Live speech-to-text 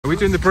We're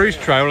doing the Bruce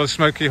Trail or the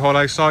Smoky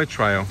Hollow Side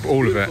Trail,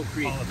 all of it. All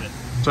of it.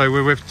 So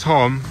we're with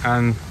Tom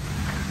and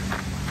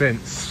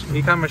Vince. Can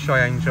you come and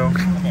shy angel?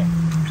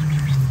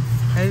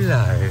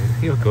 Hello,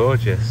 you're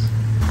gorgeous.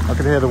 I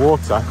can hear the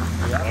water.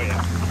 Yeah. Oh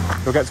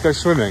yeah. You'll get to go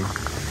swimming.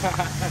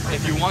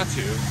 If you want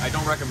to, I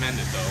don't recommend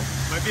it though.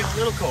 Might be a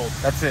little cold.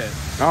 That's it.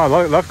 Oh,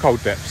 I love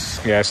cold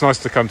dips. Yeah, it's nice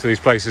to come to these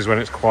places when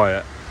it's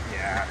quiet.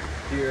 Yeah.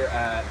 Here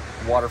at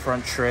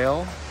Waterfront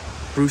Trail,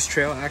 Bruce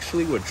Trail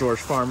actually, with George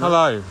Farmer.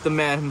 Hello. The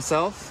man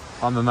himself.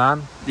 I'm the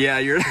man. Yeah,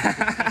 you're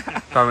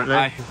Currently.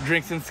 Hi.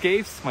 Drinks and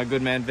Scapes, my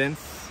good man Vince.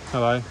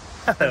 Hello.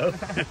 Hello.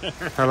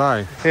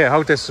 Hello. Here,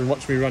 hold this and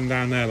watch me run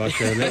down there like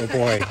a little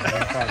boy.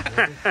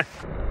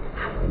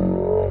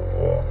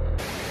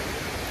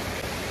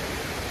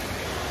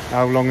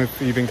 How long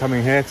have you been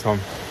coming here, Tom?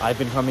 I've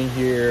been coming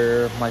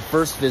here, my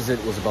first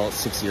visit was about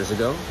 6 years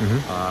ago.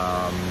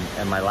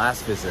 And my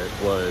last visit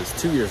was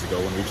 2 years ago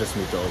when we just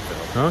moved to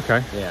Oakville.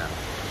 Okay. Yeah.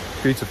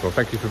 Beautiful.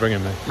 Thank you for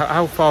bringing me.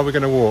 How far are we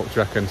going to walk, do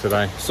you reckon,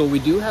 today? So we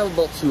do have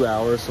about 2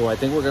 hours, so I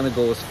think we're going to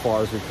go as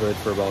far as we could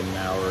for about an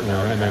hour.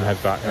 And then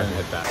head back. And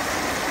head back.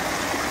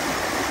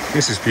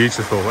 This is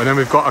beautiful. And then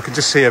I can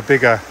just see a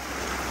bigger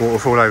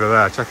waterfall over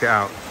there. Check it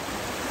out.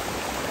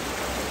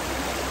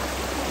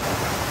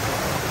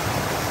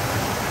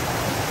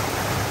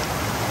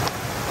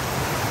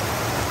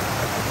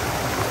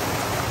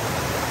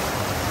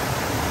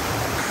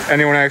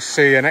 Anyone else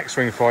see an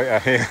X-Wing fighter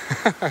here?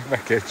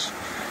 Wreckage.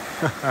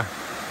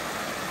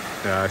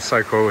 Yeah, it's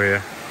so cool here.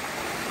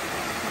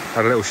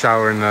 Had a little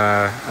shower in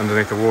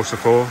underneath the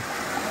waterfall.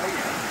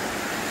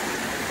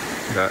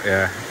 But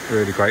yeah,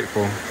 really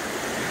grateful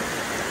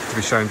to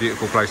be shown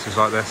beautiful places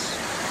like this.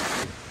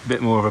 A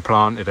bit more of a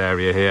planted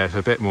area here. It's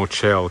a bit more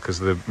chill because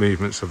the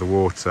movements of the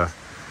water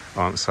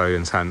aren't so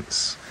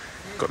intense.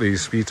 Got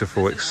these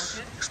beautiful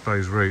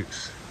exposed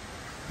roots.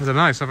 I don't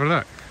know, let's have a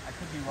look. I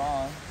could be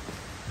wrong.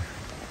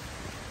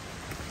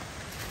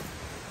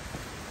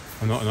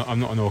 I'm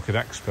not an orchid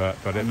expert,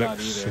 but it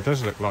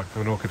does look like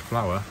an orchid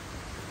flower.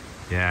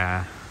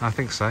 Yeah, I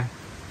think so.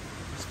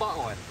 Spot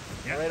one.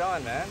 Yeah. Right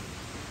on, man.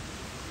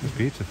 It's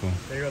beautiful.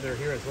 They're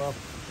here as well.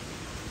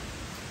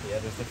 Yeah,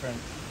 there's different.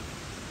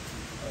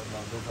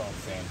 They're all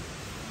the same.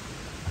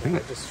 I think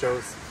it just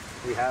shows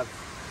we have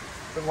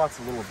lots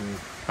of little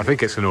bees. I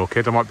think it's an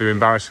orchid. I might be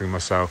embarrassing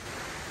myself.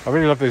 I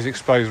really love these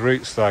exposed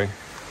roots, though.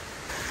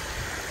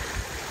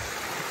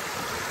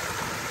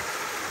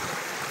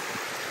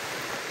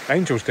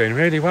 Angel's doing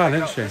really well,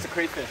 isn't she? It's a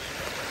crayfish.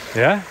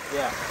 Yeah?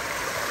 Yeah.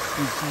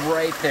 He's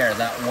right there,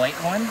 that white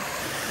one.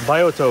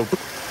 Biotope.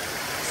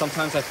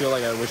 Sometimes I feel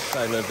like I wish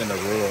I lived in a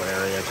rural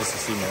area just to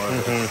see more of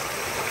it.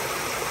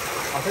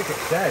 I think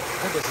it's dead. I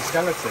think it's a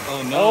skeleton.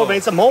 Oh no. Oh, but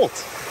it's a molt.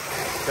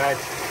 Dead.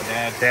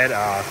 Dead.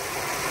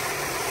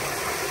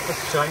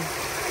 That's a shame.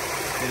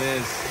 It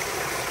is.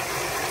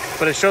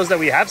 But it shows that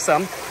we have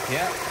some.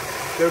 Yeah.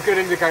 They're a good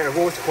indicator of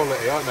water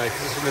quality, aren't they?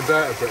 Because it's an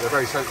invertebrate. They're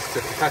very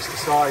sensitive to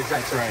pesticides,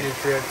 excess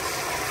nutrients.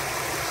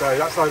 So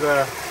that's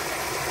either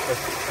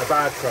a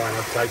bad sign,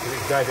 I'd say, because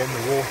it's dead in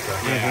the water.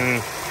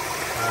 Yeah.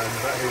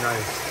 But who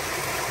knows?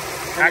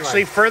 Anyway.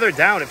 Actually, further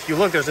down, if you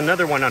look, there's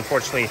another one,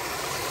 unfortunately.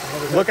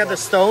 Look at the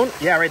stone.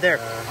 Yeah, right there.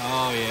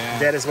 Oh, yeah.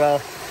 Dead as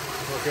well.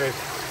 Not good.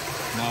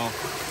 No.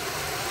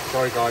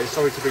 Sorry, guys.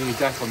 Sorry to bring you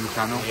death on the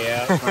channel.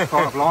 Yeah. That's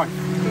part of life.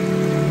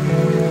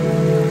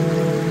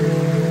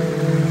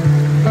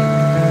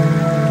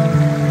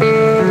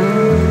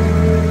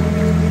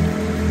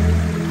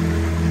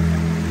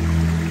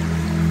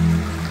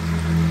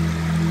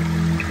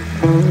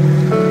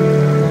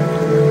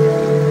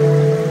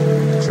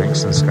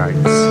 Drinks and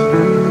skates.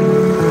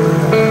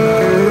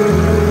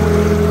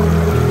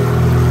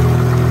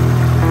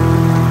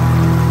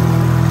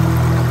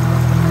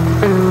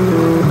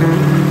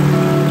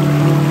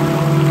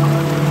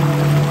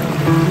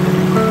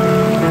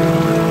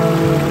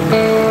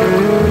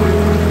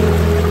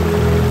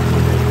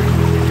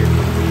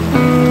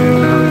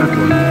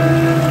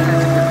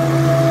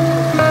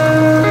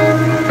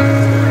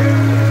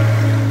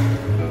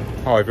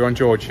 Hi everyone,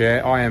 George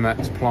here. I am at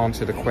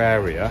Planted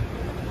Aquaria,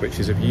 which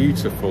is a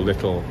beautiful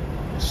little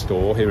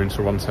store here in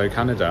Toronto,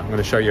 Canada. I'm going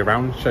to show you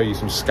around, show you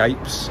some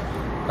scapes,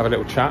 have a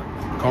little chat.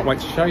 Can't wait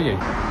to show you.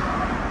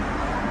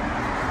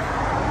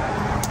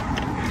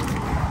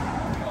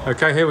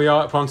 Okay, here we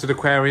are at Planted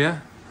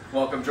Aquaria.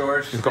 Welcome,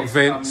 George. We've got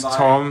Vince,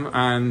 Tom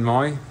and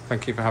Mai.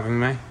 Thank you for having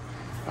me.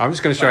 I'm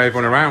just going to show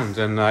everyone around,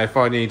 and if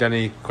I need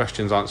any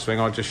questions answering,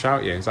 I'll just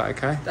shout you. Is that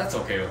okay? That's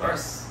okay with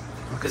us.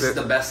 This is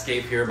the best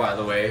scape here, by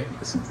the way.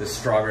 The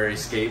strawberry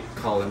scape,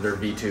 Colander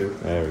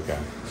V2. There we go.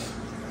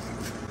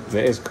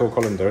 It is cool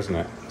colander, isn't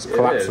it? It's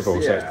collapsible,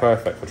 is, yeah. so it's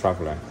perfect for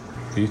travelling.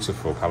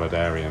 Beautiful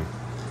calendarium.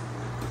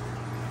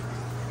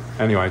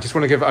 Anyway, just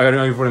want to give an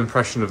overall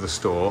impression of the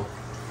store.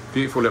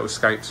 Beautiful little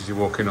scapes as you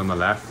walk in on the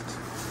left.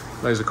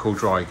 Those are called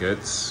dry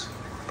goods.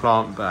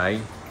 Plant bay.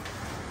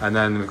 And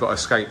then we've got a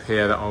scape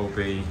here that I'll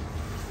be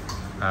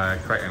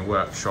creating a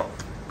workshop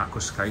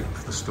aquascape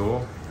for the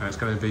store, and it's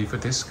going to be for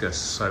discus,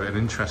 so an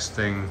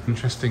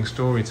interesting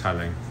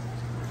storytelling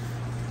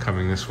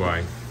coming this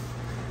way.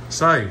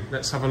 So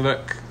let's have a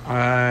look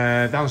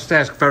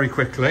downstairs very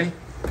quickly.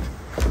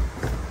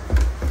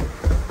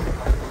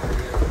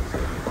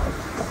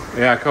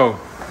 Yeah, cool.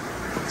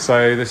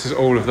 So this is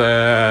all of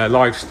the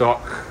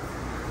livestock.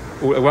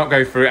 I won't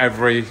go through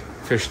every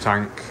fish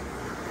tank,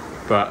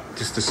 but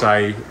just to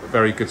say,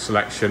 very good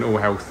selection, all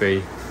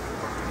healthy,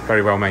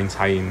 very well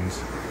maintained.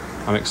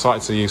 I'm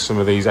excited to use some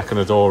of these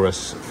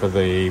Echinodoras for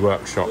the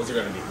workshop. Those are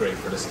going to be great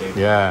for the scape.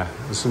 Yeah,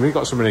 we've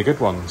got some really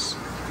good ones.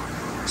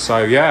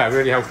 So yeah,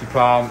 really healthy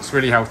plants,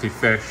 really healthy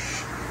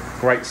fish,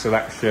 great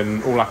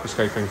selection, all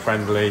aquascaping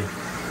friendly,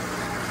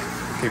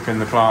 keeping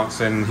the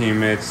plants in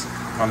humid,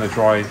 kind of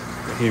dry,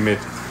 humid,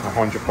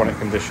 hydroponic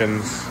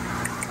conditions.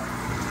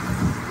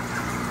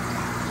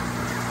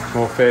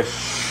 More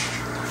fish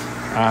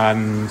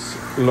and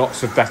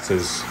lots of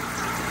betters.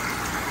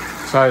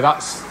 So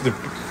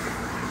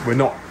we're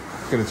not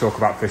going to talk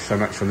about fish so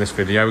much on this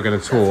video. We're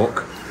going to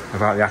talk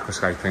about the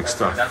aquascaping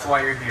stuff. That's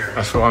why you're here.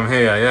 That's why I'm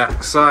here, yeah.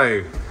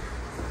 So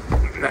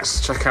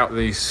let's check out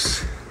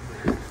these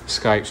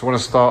scapes. I want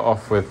to start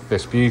off with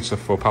this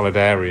beautiful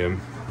paludarium.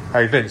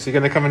 Hey Vince, you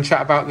going to come and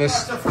chat about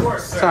this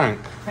tank?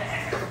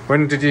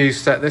 When did you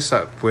set this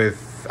up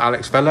with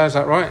Alex Vella, is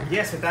that right?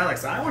 Yes, with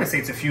Alex. I want to say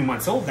it's a few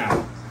months old now.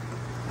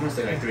 I'm gonna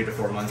say like 3 to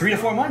 4 months. 3 to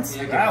 4 months?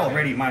 Yeah,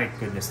 already, my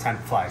goodness, time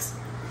flies.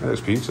 That looks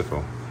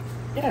beautiful.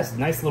 Yes,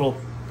 nice little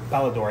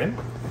paludarium.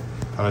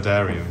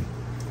 Paludarium.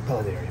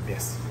 Paludarium,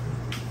 yes.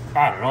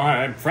 I don't know,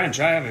 I'm French.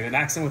 I have an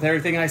accent with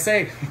everything I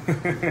say.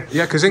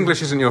 Yeah, because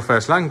English isn't your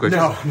first language.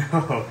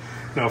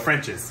 No,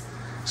 French is.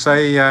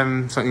 Say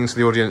something to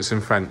the audience in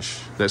French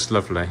that's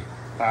lovely.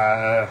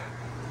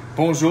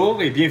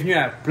 Bonjour et bienvenue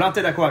à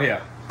Planted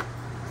Aquaria.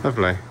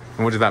 Lovely.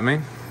 And what did that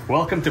mean?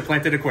 Welcome to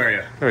Planted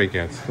Aquaria. Very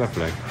good.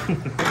 Lovely.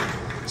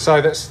 So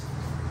let's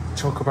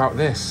talk about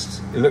this.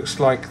 It looks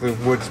like the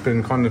wood's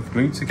been kind of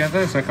glued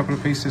together. Is there a couple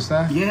of pieces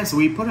there? Yeah, so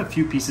we put a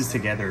few pieces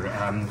together.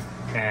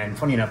 And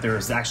funny enough, there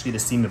was actually the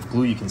seam of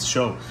glue you can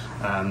show.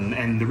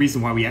 And the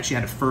reason why we actually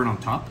had a fern on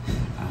top.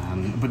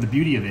 But the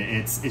beauty of it,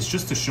 it's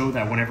just to show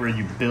that whenever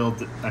you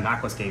build an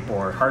aquascape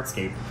or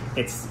hardscape,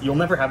 you'll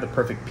never have the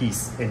perfect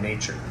piece in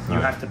nature. You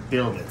have to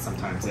build it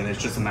sometimes, and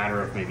it's just a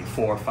matter of maybe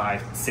 4,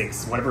 5,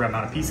 6, whatever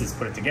amount of pieces,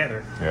 put it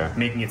together,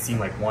 making it seem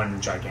like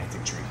one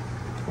gigantic tree.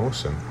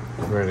 Awesome.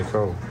 Really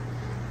cool.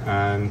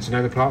 And do you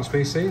know the plant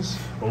species?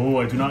 Oh,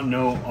 I do not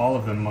know all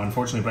of them,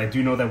 unfortunately, but I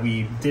do know that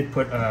we did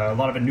put a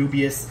lot of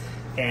Anubias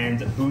and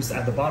Boost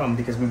at the bottom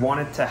because we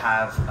wanted to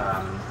have,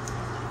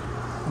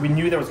 we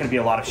knew there was going to be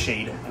a lot of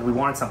shade, and we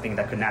wanted something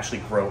that could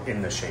naturally grow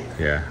in the shade.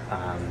 Yeah.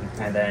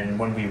 And then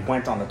when we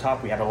went on the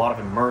top, we had a lot of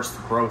immersed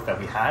growth that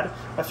we had,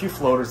 a few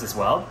floaters as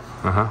well.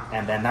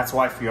 And then that's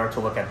why if you are to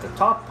look at the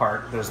top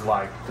part, there's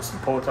some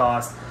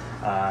potas.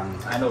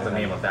 I know the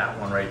name of that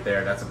one right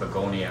there. That's a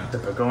begonia. The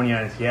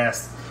begonia,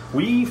 yes.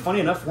 We, funny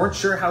enough, weren't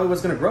sure how it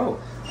was going to grow.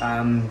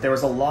 There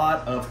was a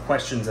lot of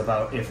questions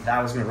about if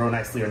that was going to grow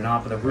nicely or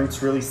not, but the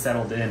roots really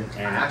settled in.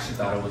 And I actually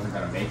thought it wasn't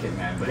going to make it,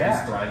 man, but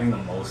it's thriving the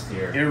most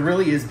here. It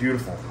really is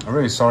beautiful. I'm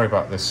really sorry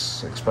about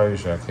this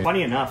exposure.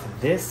 Funny enough,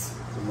 this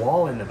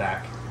wall in the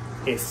back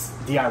is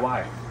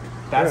DIY.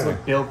 That's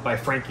what built by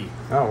Frankie.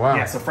 Oh, wow.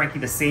 Yeah, so Frankie,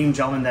 the same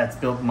gentleman that's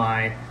built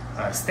my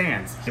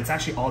stands, it's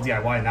actually all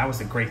DIY, and that was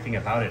the great thing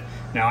about it.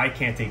 Now, I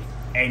can't take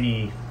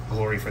any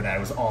glory for that. It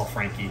was all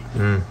Frankie.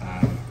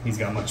 He's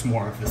got much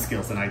more of the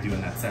skills than I do in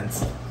that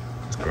sense.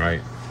 It's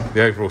great.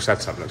 The overall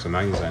setup looks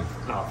amazing.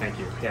 Oh, thank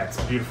you. Yeah, it's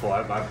beautiful.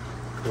 I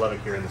love it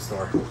here in the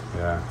store.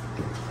 Yeah.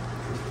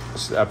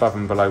 It's above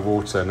and below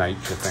water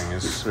nature thing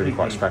is really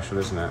quite special,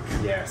 isn't it?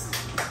 Yes.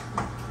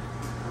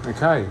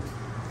 Okay.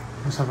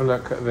 Let's have a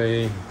look at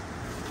the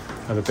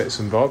other bits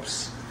and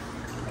bobs.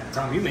 Yeah,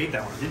 Tom, you made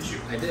that one, didn't you?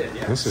 I did,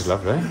 yeah. This is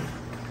lovely.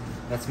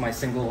 That's my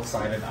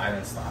single-sided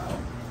island style.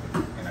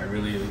 And I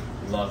really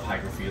love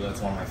Hygrophila. It's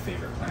one of my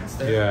favorite plants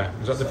there.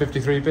 Yeah. Is that the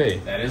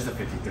 53B? That is the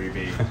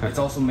 53B. It's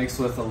also mixed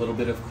with a little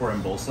bit of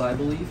Corymbosa, I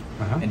believe.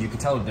 And you can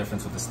tell the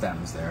difference with the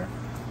stems there.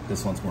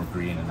 This one's more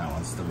green and that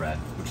one's the red,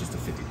 which is the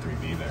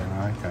 53B there.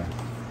 Oh, okay.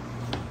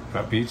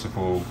 But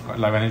beautiful. Got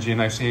low energy and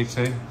no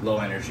CO2? Low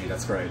energy,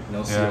 that's right.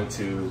 No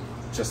CO2.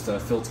 Just a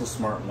Filter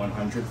Smart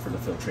 100 for the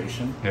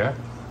filtration. Yeah.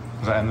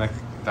 Is that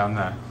down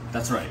there?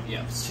 That's right.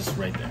 Yeah, it's just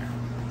right there.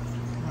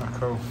 Oh,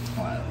 cool.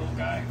 Oh, that little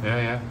guy.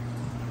 Yeah.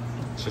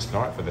 It's just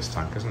right for this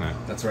tank, isn't it?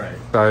 That's right.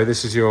 So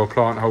this is your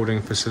plant holding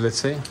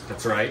facility.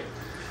 That's right.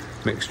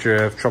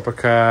 Mixture of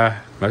Tropica,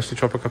 mostly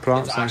Tropica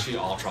plants. It's actually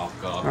all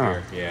Tropica up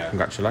here. Yeah.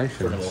 Congratulations.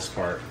 For the most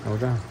part. Well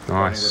done.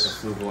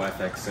 Nice. With the Fluvo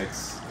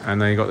FX6.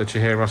 And then you got the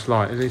Chihiros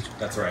light, is he?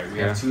 That's right. We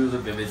have 2 of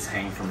the Vivids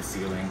hanging from the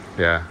ceiling.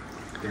 Yeah.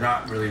 They're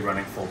not really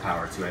running full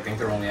power too. I think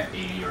they're only at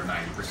 80 or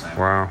 90%.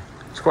 Wow.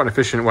 It's quite an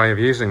efficient way of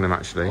using them,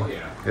 actually. Oh,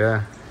 yeah.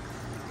 Yeah.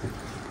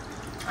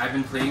 I've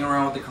been playing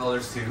around with the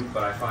colors too,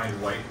 but I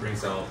find white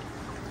brings out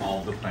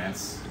all the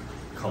plants'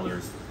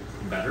 colors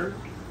better.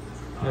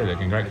 Yeah,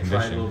 they're in great condition.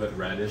 I tried a little bit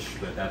reddish,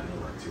 but that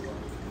didn't work too well.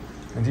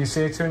 And do you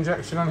see CO2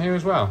 injection on here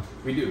as well?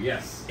 We do,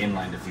 yes.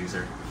 Inline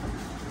diffuser.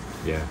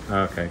 Yeah.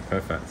 Okay,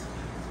 perfect.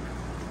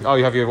 Oh,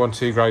 you have your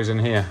 1-2 grows in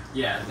here?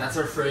 Yeah, that's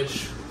our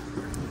fridge.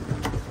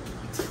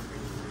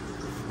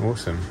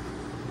 Awesome.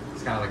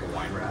 It's kind of like a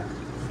wine rack.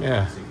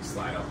 Yeah. So you can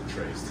slide out the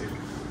trays too.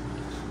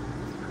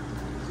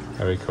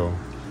 Very cool.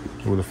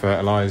 All the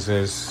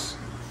fertilizers,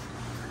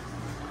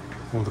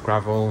 all the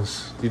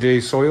gravels. Do you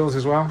do soils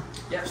as well?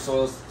 Yeah,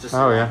 soil's just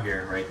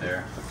here, right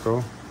there.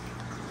 Cool.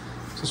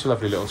 Such a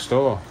lovely little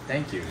store.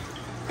 Thank you.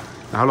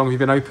 How long have you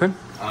been open?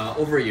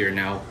 Over a year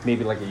now.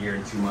 Maybe like a year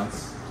and 2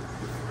 months.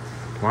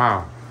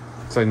 Wow.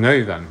 So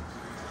new then?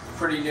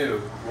 Pretty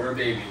new. We're a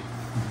baby.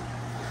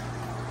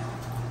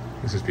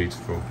 This is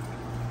beautiful.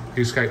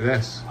 Who scaped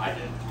this? I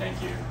did.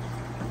 Thank you.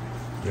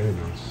 Really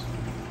nice.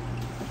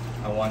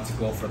 I want to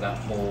go for that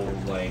whole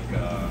like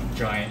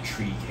giant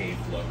tree cave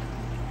look.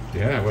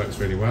 Yeah, it works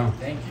really well.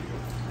 Thank you.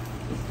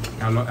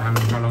 How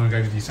long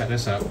ago did you set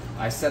this up?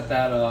 I set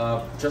that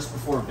up just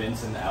before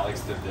Vince and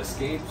Alex did this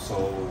scape,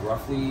 so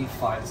roughly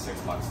 5 to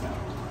 6 months now.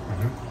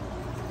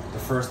 The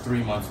first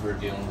 3 months we were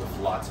dealing with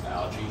lots of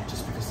algae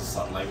just because the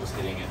sunlight was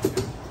hitting it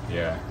too.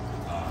 Yeah.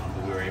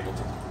 But we were able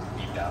to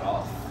beat that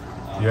off.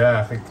 Yeah,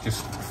 I think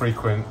just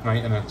frequent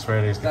maintenance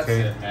really is the That's key.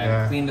 it, man.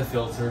 Yeah. Clean the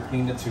filter,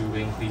 clean the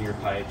tubing, clean your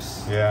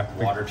pipes. Yeah.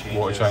 Water changes.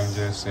 Water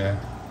changes, yeah.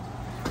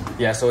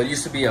 Yeah, so it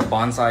used to be a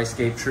bonsai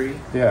scape tree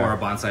or a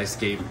bonsai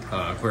scape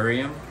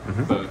aquarium,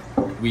 but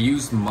we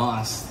used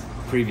moss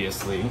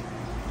previously,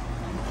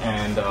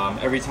 and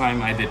every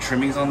time I did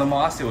trimmings on the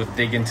moss, it would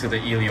dig into the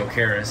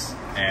Eliocharis,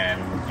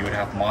 and you would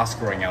have moss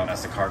growing out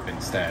as the carpet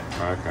instead.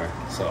 Okay.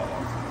 So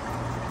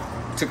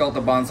took out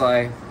the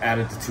bonsai,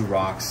 added the 2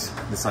 rocks,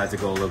 decided to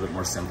go a little bit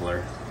more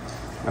simpler.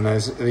 And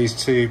there's these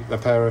two, a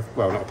pair of,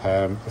 well, not a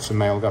pair, some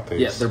male guppies.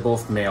 Yeah, they're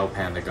both male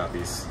panda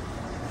guppies.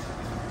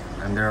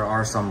 And there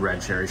are some red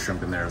cherry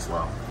shrimp in there as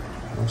well.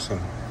 Awesome.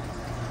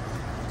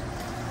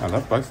 I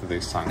love both of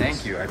these tanks.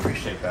 Thank you, I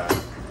appreciate that.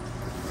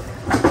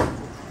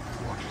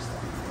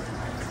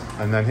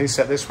 And then who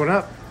set this one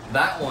up?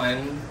 That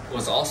one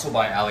was also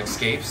by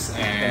Aquascapes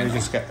and Let me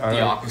just get-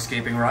 the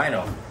Aquascaping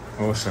Rhino.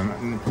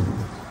 Awesome.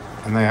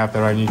 And they have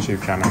their own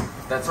YouTube channel.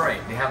 That's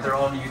right, they have their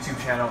own YouTube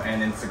channel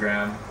and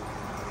Instagram.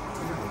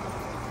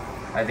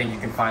 I think you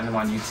can find them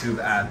on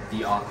YouTube at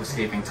the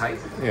Aquascaping type.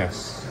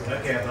 Yes.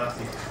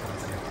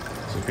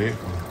 It's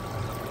beautiful.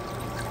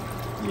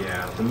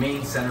 Yeah, the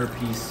main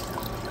centerpiece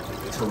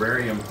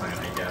terrarium plant,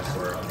 I guess,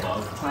 or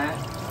above plant,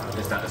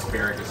 is that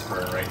asparagus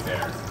fern right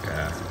there.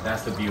 Yeah.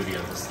 That's the beauty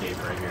of the scape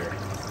right here.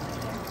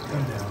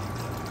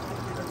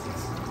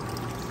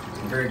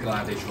 I'm very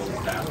glad they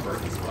chose that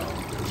bird as well.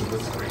 It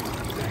looks great.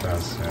 It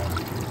does,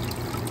 yeah.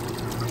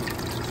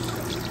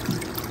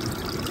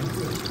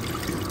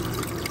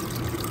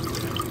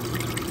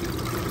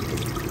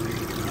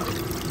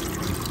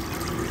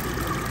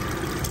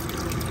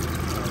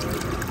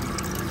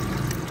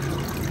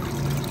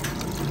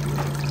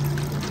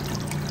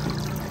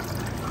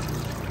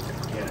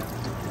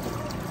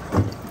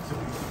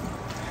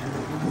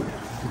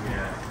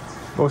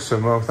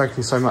 Awesome. Well, thank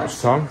you so much,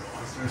 Tom.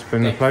 It's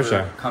been a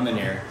pleasure. Coming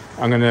here.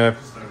 I'm going to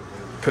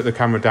put the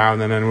camera down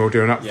and then we'll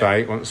do an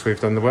update once we've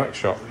done the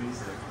workshop.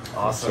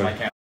 Awesome. I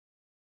can't.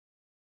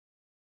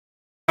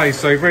 Okay,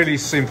 so really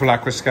simple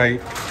aquascape,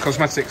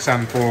 cosmetic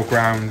sand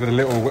foreground with a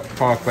little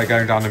pathway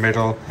going down the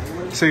middle,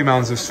 2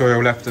 mounds of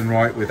soil left and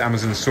right with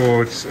Amazon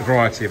swords, a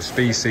variety of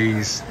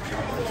species,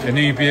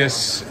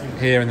 Anubias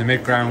here in the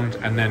midground,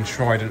 and then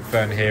trident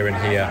fern here and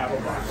here.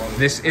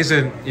 This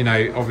isn't, you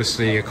know,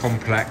 obviously a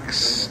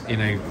complex, you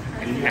know,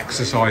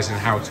 exercise in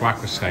how to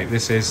aquascape.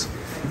 This is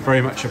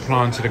very much a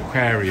planted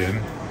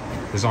aquarium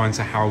designed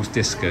to house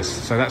discus.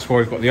 So that's why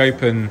we've got the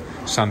open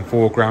sun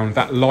foreground.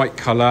 That light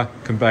colour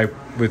combined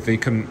with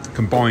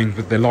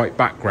the light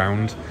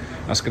background,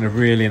 that's going to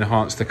really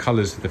enhance the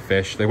colours of the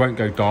fish. They won't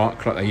go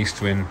dark like they used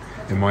to in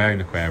my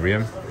own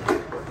aquarium.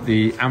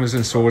 The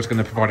Amazon sword is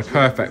going to provide a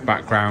perfect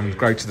background,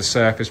 grow to the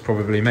surface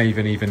probably,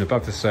 maybe even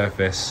above the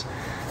surface.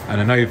 And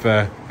then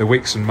over the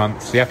weeks and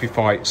months, the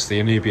epiphytes,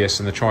 the Anubias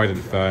and the trident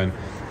fern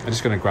are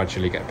just going to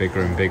gradually get bigger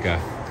and bigger.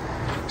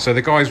 So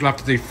the guys will have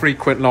to do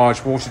frequent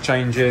large water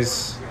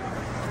changes,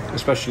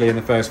 especially in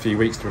the first few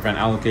weeks to prevent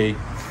algae.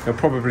 They'll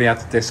probably add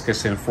the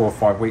discus in 4 or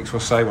 5 weeks or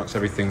so once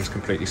everything's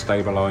completely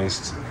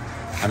stabilised.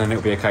 And then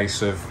it'll be a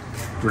case of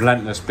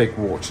relentless big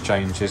water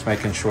changes,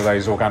 making sure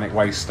those organic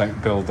wastes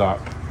don't build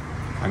up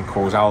and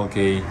cause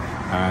algae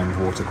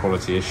and water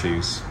quality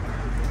issues.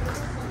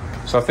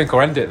 So I think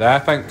I'll end it there.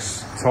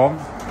 Thanks, Tom.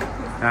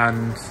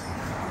 And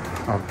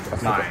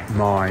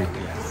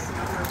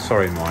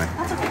sorry,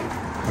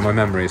 my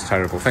memory is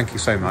terrible. Thank you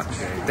so much.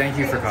 Thank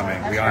you for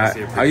coming. We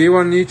honestly appreciate it. Are you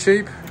on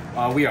YouTube?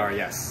 We are,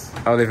 yes.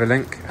 I'll leave a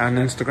link, and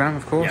Instagram,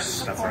 of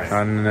course. Yes, that's right.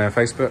 And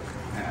Facebook.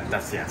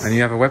 That's yes. And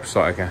you have a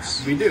website, I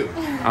guess. We do.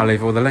 I'll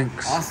leave all the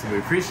links. Awesome. We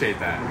appreciate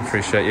that.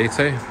 Appreciate you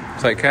too.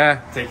 Take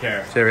care. Take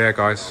care. Cheerio,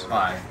 guys.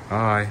 Bye.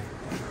 Bye.